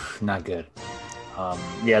 Not good.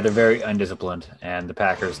 They're very undisciplined, and the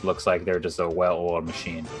Packers looks like they're just a well-oiled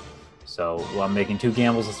machine. So I'm making 2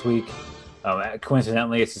 gambles this week.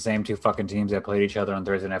 Coincidentally, it's the same 2 fucking teams that played each other on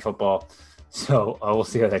Thursday Night Football. So we'll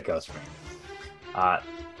see how that goes for me.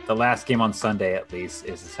 The last game on Sunday, at least,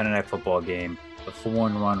 is the Sunday Night Football game. The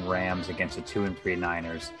 4-1 Rams against the 2-3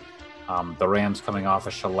 Niners. The Rams coming off a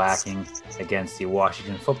shellacking against the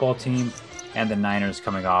Washington Football Team, and the Niners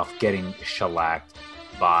coming off getting shellacked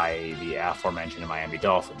by the aforementioned Miami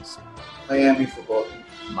Dolphins. Miami football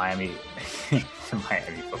team. Miami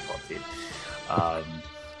Football Team.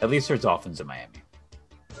 At least there's Dolphins in Miami,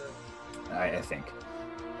 I think.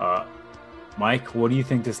 Mike, what do you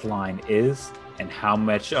think this line is, and how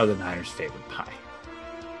much are the Niners favored by?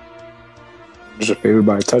 They're favored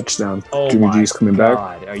by a touchdown. Oh Jimmy my G's coming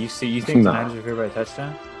God. back. You think the Niners are favored by a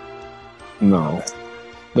touchdown? No.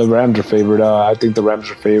 The Rams are favored. I think the Rams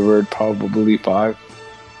are favored probably 5.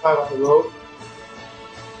 5 on the road.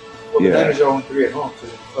 Well, Yeah. the Niners are only 3 at home, so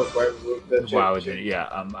that's why Wow,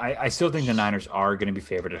 I still think the Niners are going to be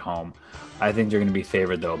favored at home. I think they're going to be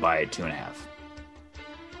favored, though, by 2.5.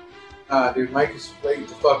 Dude, Mike is waiting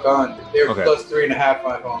to fuck on. They're Okay. plus 3.5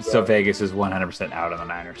 on home. So Vegas is 100% out on the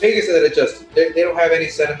Niners. Vegas is adjusted. They don't have any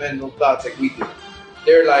sentimental thoughts like we do.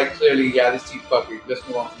 They're like, clearly, this team fucking, let's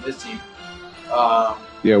move on from this team.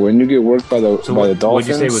 Yeah, when you get worked by the So by the what Dolphins.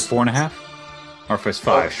 would you say it was 4.5? Or if it's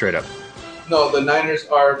 5, straight up? No, the Niners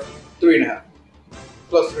are 3.5.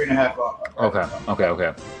 Plus 3.5 on.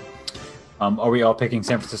 Okay. Are we all picking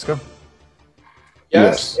San Francisco?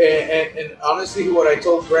 Yes. And honestly, what I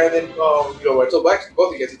told Brandon, what I told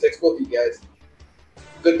both of you guys, I text both of you guys.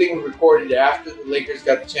 Good thing we recorded it after the Lakers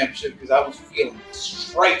got the championship because I was feeling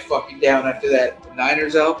straight fucking down after that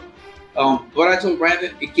Niners out. But I told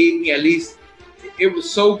Brandon, it gave me at least, it was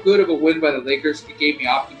so good of a win by the Lakers, it gave me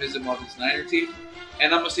optimism on this Niner team.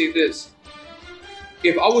 And I'm gonna say this: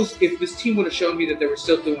 if this team would have shown me that they were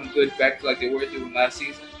still doing good back to like they were doing last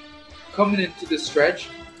season, coming into this stretch,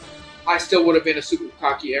 I still would have been a super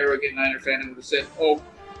cocky, arrogant Niner fan and would have said, "Oh,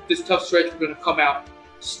 this tough stretch, we're gonna come out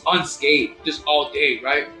unscathed just all day,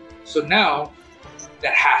 right?" So now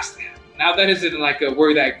that has to happen. Now that isn't like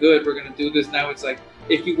we're that good, we're gonna do this. Now it's like,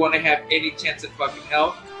 if you want to have any chance at fucking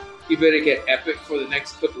hell, you better get epic for the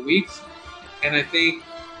next couple weeks. And I think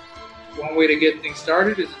one way to get things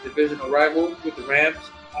started is a divisional rival with the Rams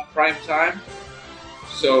on prime time.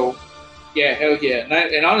 So, yeah, hell yeah.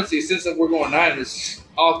 And honestly, since we're going Niners,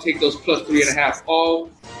 I'll take those plus 3.5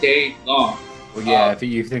 all day long. Well, yeah, if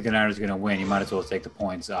you think the Niners are going to win, you might as well take the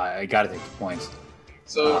points. I got to take the points.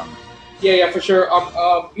 So, yeah, for sure. Of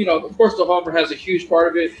course, the homer has a huge part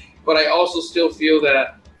of it, but I also still feel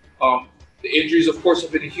that the injuries, of course,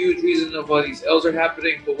 have been a huge reason of why these L's are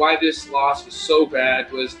happening. But why this loss was so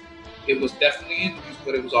bad was it was definitely injuries,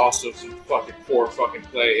 but it was also some fucking poor fucking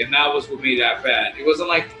play, and that was what made that bad. It wasn't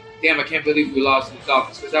like, damn, I can't believe we lost to the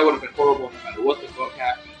Dolphins, because that would have been horrible no matter what the fuck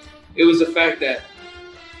happened. It was the fact that,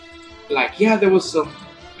 like, yeah, there was some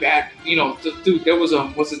bad, dude, there was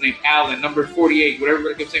what's his name, Allen, number 48, whatever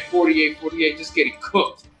everybody kept saying, 48, just getting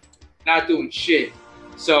cooked, not doing shit.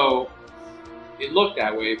 So it looked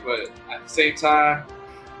that way, but at the same time,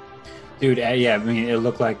 dude, yeah, I mean, it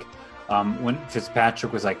looked like when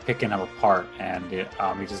Fitzpatrick was like picking him apart, and he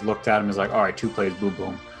just looked at him and was like, all right, 2 plays, boom,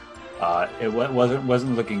 boom. It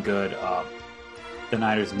wasn't looking good. The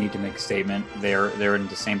Niners need to make a statement. They're in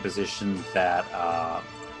the same position that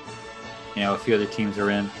a few other teams are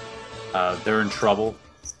in. They're in trouble.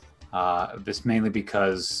 This mainly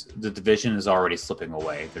because the division is already slipping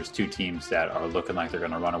away. There's 2 teams that are looking like they're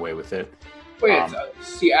going to run away with it.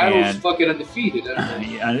 Seattle's fucking undefeated,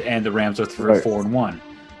 and the Rams are 4-1.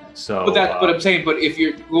 So, but I'm saying, if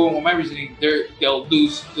you're going on my reasoning, they'll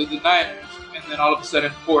lose to the Niners, and then all of a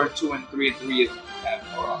sudden 4-2 and 3-3 is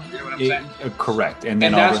have more on. You know what I'm saying? Correct. And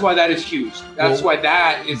that's why that is huge. That's why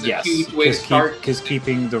that is a huge way to start. Because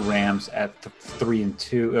keeping the Rams at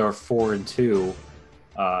 3-2 or 4-2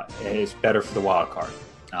 is better for the wild card.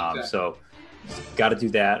 Exactly. So got to do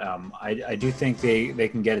that. I do think they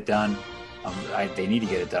can get it done. They need to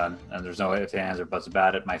get it done, and there's no ifs, ands, or buts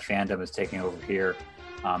about it. My fandom is taking over here,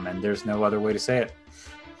 and there's no other way to say it.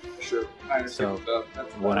 Sure. So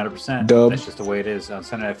 100%. That's just the way it is on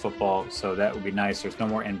Sunday Night Football. So that would be nice. There's no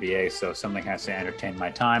more NBA, so something has to entertain my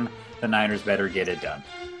time. The Niners better get it done.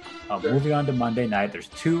 Moving on to Monday night, there's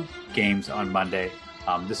 2 games on Monday.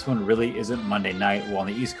 This one really isn't Monday night. Well, on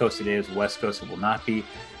the East Coast it is. West Coast it will not be.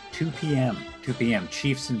 2 p.m.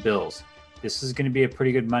 Chiefs and Bills. This is going to be a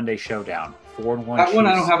pretty good Monday showdown. 4-1. That Chiefs. one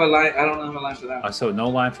I don't have a line. I don't have a line for that one. So no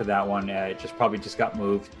line for that one. It probably got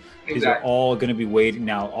moved. Exactly. These are all going to be waiting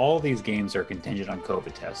now. All these games are contingent on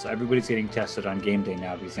COVID tests. So everybody's getting tested on game day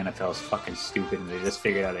now because the NFL is fucking stupid and they just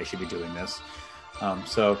figured out they should be doing this.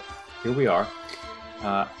 So here we are.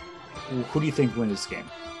 Who do you think wins this game?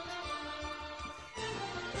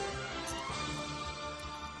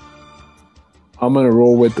 I'm gonna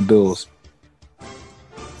roll with the Bills.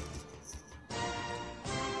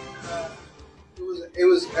 It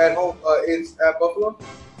was at home. It's at Buffalo.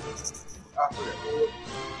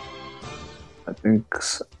 I think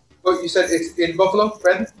so. Oh, you said it's in Buffalo,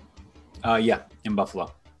 Brandon? Yeah, in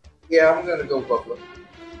Buffalo. Yeah, I'm gonna go Buffalo.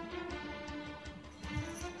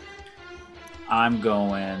 I'm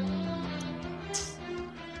going.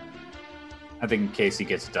 I think Casey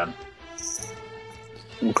gets it done.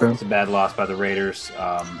 Okay. It's a bad loss by the Raiders,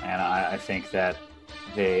 and I think that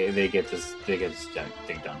they get this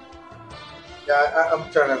thing done. Yeah, I'm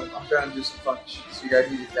trying to do some fun shit. So you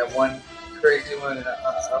guys needed that one crazy one, and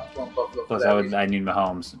I'm going Buffalo. Plus, I need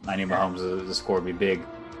Mahomes. I need Mahomes. The score to be big.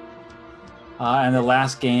 And the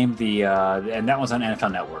last game, and that was on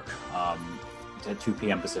NFL Network. It's at 2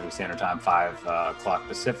 p.m. Pacific Standard Time, 5 o'clock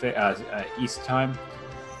Pacific East time.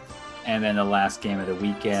 And then the last game of the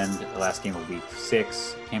weekend, the last game of Week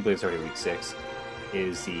 6. Can't believe it's already Week 6.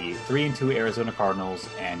 Is the 3-2 Arizona Cardinals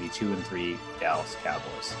and the 2-3 Dallas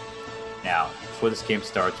Cowboys. Now, before this game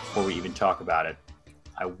starts, before we even talk about it,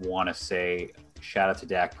 I want to say shout out to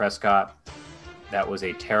Dak Prescott. That was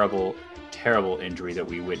a terrible, terrible injury that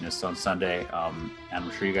we witnessed on Sunday. And I'm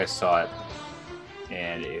sure you guys saw it.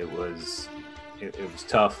 And it was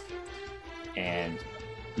tough. And,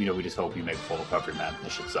 we just hope you make full recovery, man.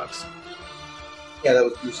 This shit sucks. Yeah, that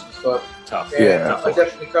was gruesome as fuck. Tough. And Yeah. I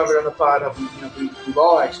definitely covered on the pod how we've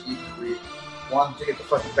all actually agreed. Wanted to get the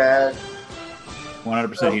fucking bag.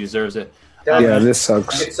 100% he deserves it. Yeah, this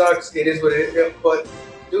sucks. It sucks. It is what it is. But,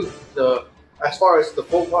 dude, as far as the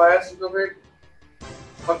football aspect of it,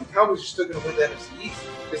 fucking Cowboys are still going to win the NFC East.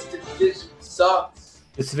 This division sucks.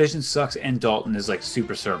 This division sucks, and Dalton is,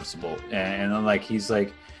 super serviceable. And he's,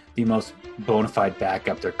 the most bona fide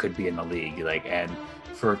backup there could be in the league. And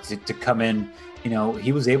to come in,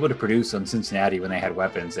 he was able to produce on Cincinnati when they had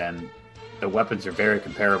weapons, and the weapons are very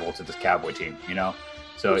comparable to this Cowboy team,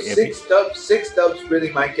 So six dubs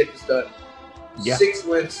really might get this done. Yeah. 6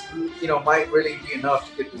 wins, might really be enough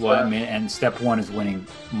to get this done. And step one is winning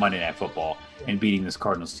Monday Night Football and beating this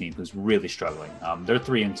Cardinals team who's really struggling. They're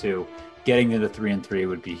 3-2. Getting to the 3-3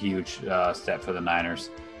 would be a huge step for the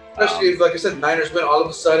Niners. Especially if, like I said, Niners win, all of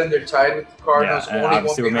a sudden they're tied with the Cardinals. Yeah, and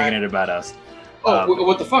obviously we're making it about us.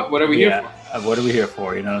 What the fuck? What are we here for? What are we here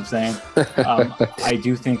for? You know what I'm saying? I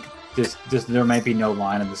do think this there might be no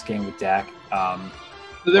line in this game with Dak.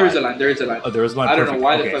 There is a line. There is a line. Oh, there is a line. I don't know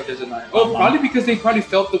why the fuck there's a line. Oh, probably because they probably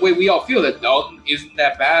felt the way we all feel, that Dalton isn't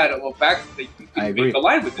that bad. Well, back they could make a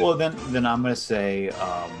line with it. Well, then I'm going to say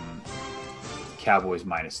Cowboys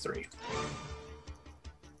 -3.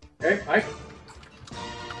 Okay, Mike.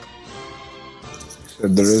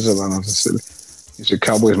 There is a line on the city. You said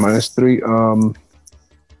Cowboys -3.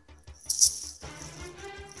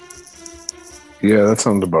 Yeah, that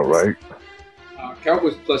sounds about right.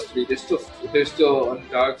 Cowboys +3. They're still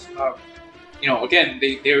underdogs. Again,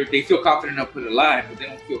 they feel confident enough to put a line, but they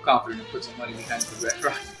don't feel confident to put some money behind the Red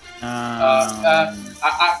Rock. I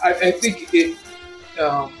think it.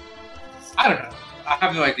 I don't know. I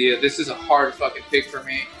have no idea. This is a hard fucking pick for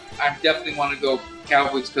me. I definitely want to go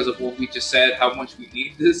Cowboys because of what we just said, how much we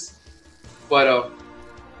need this. But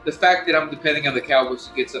the fact that I'm depending on the Cowboys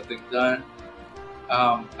to get something done,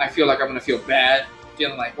 I feel like I'm going to feel bad.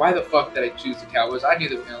 Feeling like, why the fuck did I choose the Cowboys? I knew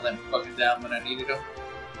they were going to let me fucking down when I needed them.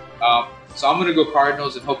 So I'm going to go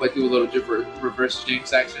Cardinals and hope I do a little reverse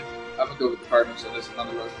jinx action. I'm going to go with the Cardinals on this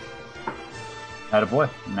another road. Attaboy.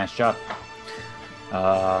 Nice job.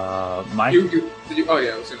 Mike? I was going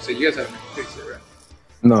to say, you guys haven't fixed it, right?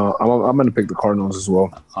 No, I'm going to pick the Cardinals as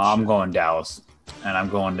well. I'm going Dallas, and I'm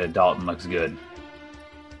going to Dalton looks good.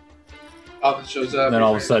 Dalton shows up. Then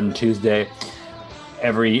all of a sudden Tuesday,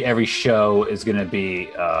 every show is going to be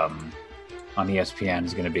on ESPN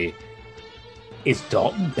is going to be, is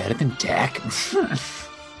Dalton better than Dak? Exactly.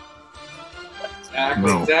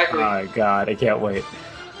 Oh my God, I can't wait.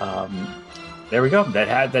 There we go.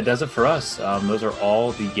 That does it for us. Those are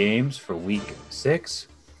all the games for Week 6.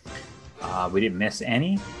 We didn't miss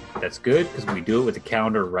any. That's good because we do it with the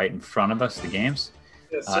calendar right in front of us, the games.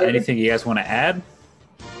 Yes, sir. Anything you guys want to add?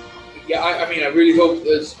 Yeah, I mean, I really hope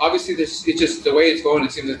obviously it's just the way it's going.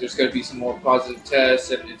 It seems like there's going to be some more positive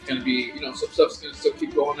tests, and it's going to be, some stuff's going to still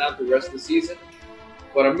keep going out the rest of the season.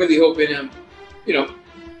 But I'm really hoping, I'm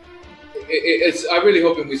really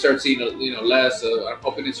hoping we start seeing, less. I'm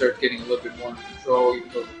hoping it starts getting a little bit more under control, even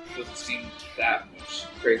though it doesn't seem that much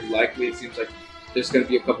crazy likely. It seems like there's going to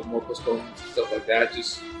be a couple more postponements and stuff like that.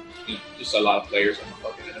 Just a lot of players on the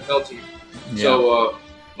fucking NFL team. Yeah. So,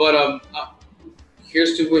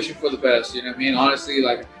 here's to wishing for the best. You know what I mean? Honestly,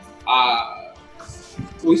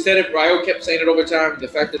 we said it. Ryo kept saying it over time. The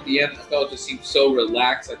fact that the NFL just seems so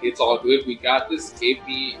relaxed, like it's all good, we got this, gave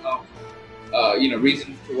me,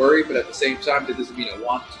 reason to worry. But at the same time, that doesn't mean I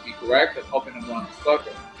want to be correct. I'm hoping I'm wrong as fuck.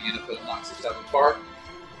 The NFL knocks it out of the park.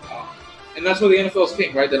 And that's where the NFL's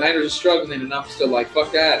king, right? The Niners are struggling, and I'm still like,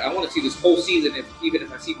 fuck that. I want to see this whole season. Even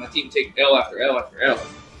if I see my team take L after L after L,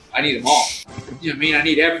 I need them all. You know what I mean? I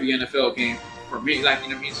need every NFL game for me. You know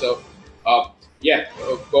what I mean? So,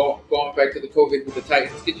 going back to the COVID with the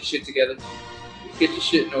Titans, get your shit together. Get your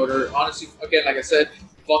shit in order. Honestly, again, like I said,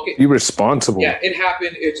 fuck it. Be responsible. Yeah, it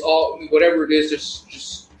happened. It's all, whatever it is,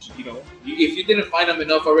 just if you didn't find them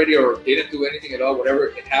enough already or didn't do anything at all, whatever,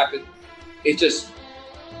 it happened. It just,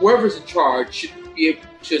 whoever's in charge should be able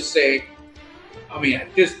to say, I mean,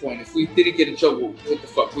 at this point, if we didn't get in trouble, what the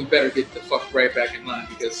fuck? We better get the fuck right back in line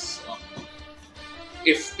because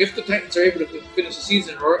if the Titans are able to finish the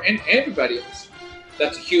season, and everybody else,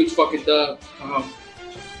 that's a huge fucking dub.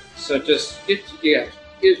 So just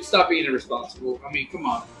stop being irresponsible. I mean, come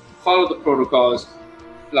on, follow the protocols.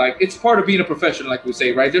 Like, it's part of being a professional, like we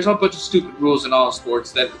say, right? There's a bunch of stupid rules in all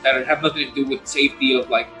sports that have nothing to do with safety of,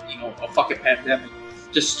 a fucking pandemic.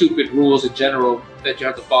 Just stupid rules in general that you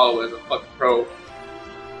have to follow as a fucking pro.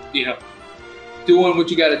 Doing what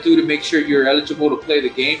you got to do to make sure you're eligible to play the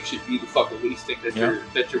game should be the fucking least thing that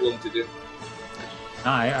you're willing to do.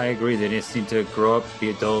 No, I agree. They just need to grow up, be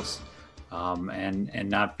adults, and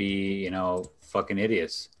not be fucking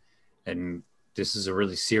idiots. And this is a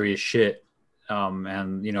really serious shit.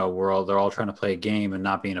 And they're all trying to play a game and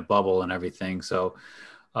not be in a bubble and everything. So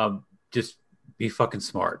just be fucking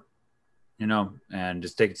smart, and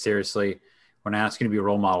just take it seriously. We're not asking you to be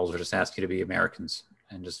role models. We're just asking you to be Americans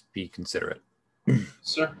and just be considerate.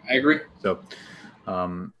 Sir, I agree. So,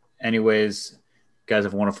 anyways, guys,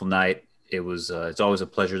 have a wonderful night. It's always a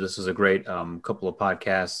pleasure. This was a great couple of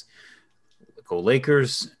podcasts. Go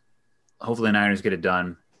Lakers. Hopefully the Niners get it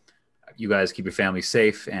done. You guys keep your family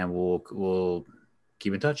safe, and we'll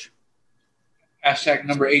keep in touch. Hashtag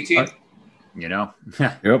number 18. Yep.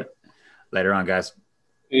 Later on, guys.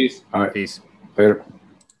 Peace. All right. Peace. Later.